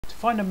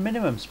find a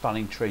minimum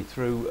spanning tree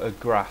through a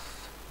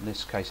graph, in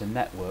this case a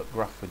network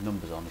graph with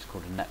numbers on, is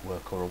called a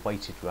network or a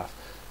weighted graph.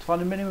 To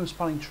find a minimum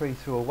spanning tree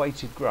through a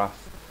weighted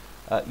graph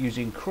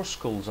using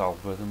Kruskal's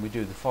algorithm, we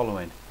do the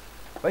following.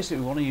 Basically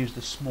we want to use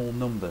the small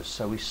numbers,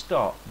 so we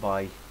start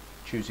by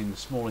choosing the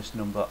smallest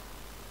number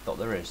that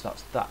there is,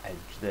 that's that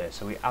edge there,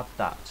 so we add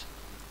that,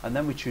 and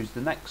then we choose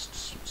the next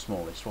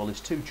smallest. Well,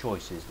 there's two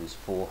choices, there's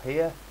 4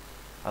 here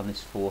and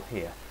there's 4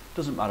 here.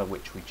 Doesn't matter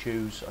which we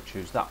choose, I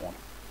choose that one.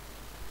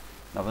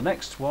 Now the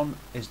next one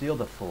is the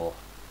other 4,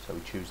 so we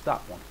choose that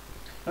one.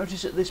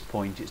 Notice at this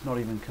point it's not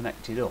even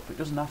connected up. It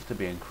doesn't have to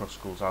be in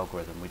Kruskal's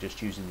algorithm, we're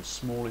just using the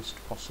smallest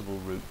possible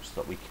routes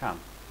that we can.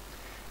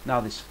 Now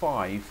this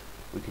 5,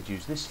 we could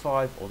use this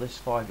 5 or this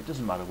 5, it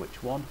doesn't matter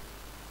which one.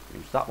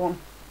 Use that one,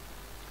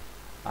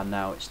 and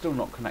now it's still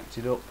not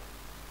connected up.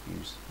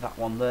 Use that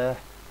one there,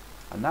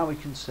 and now we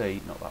can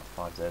see, not that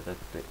 5 there, the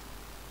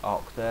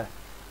arc there,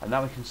 and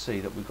now we can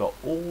see that we've got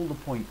all the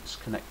points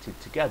connected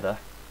together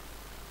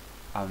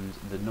and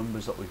the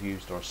numbers that we've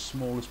used are as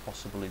small as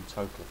possible in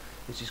total.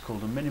 This is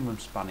called a minimum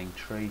spanning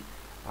tree,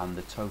 and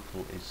the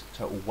total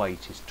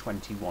weight is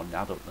 21.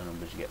 Add up the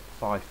numbers, you get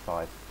 5,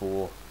 5,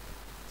 4,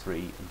 3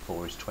 and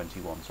 4 is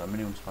 21. So a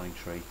minimum spanning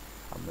tree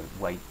and the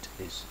weight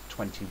is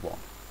 21.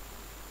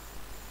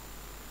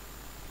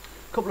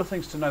 A couple of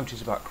things to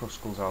notice about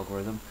Kruskal's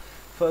algorithm.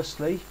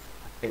 Firstly,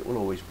 it will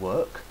always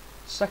work.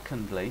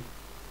 Secondly,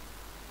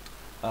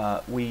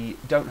 we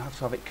don't have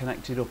to have it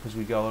connected up as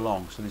we go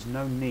along, so there's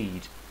no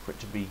need for it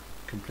to be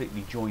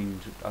completely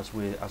joined as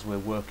we're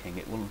working.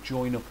 It will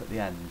join up at the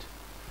end.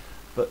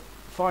 But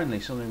finally,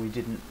 something we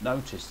didn't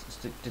notice,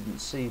 didn't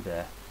see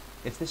there,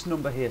 if this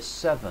number here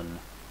 7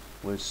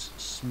 was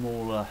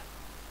smaller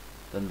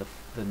than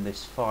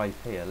this 5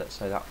 here, let's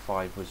say that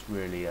 5 was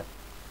really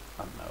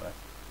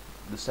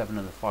the 7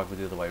 and the 5 were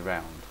the other way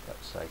round,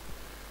 let's say.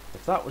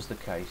 If that was the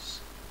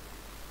case,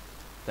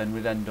 then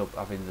we'd end up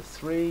having the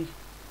 3,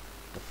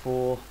 the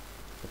 4,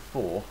 the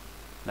 4.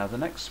 Now the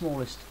next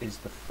smallest is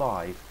the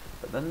 5,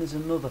 but then there's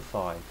another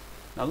 5.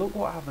 Now look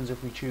what happens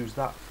if we choose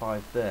that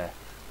 5 there.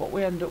 What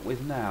we end up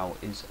with now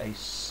is a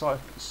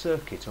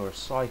circuit or a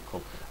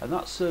cycle, and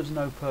that serves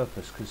no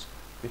purpose, because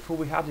before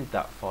we added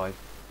that 5,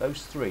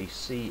 those 3,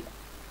 C,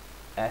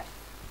 F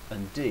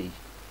and D,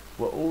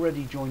 were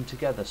already joined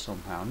together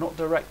somehow. Not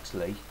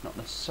directly, not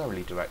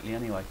necessarily directly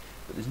anyway,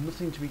 but there's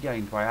nothing to be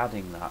gained by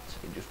adding that.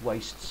 It just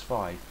wastes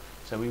 5.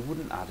 So we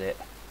wouldn't add it,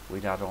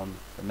 we'd add on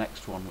the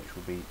next one, which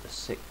would be the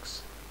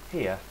 6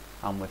 here,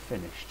 and we're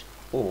finished.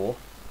 Or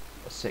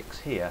a 6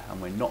 here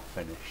and we're not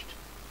finished.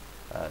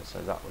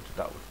 So that would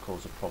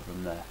cause a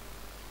problem there.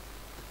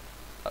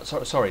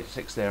 Sorry,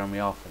 6 there and we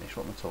are finished.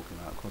 What am I talking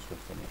about? Of course we're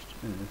finished.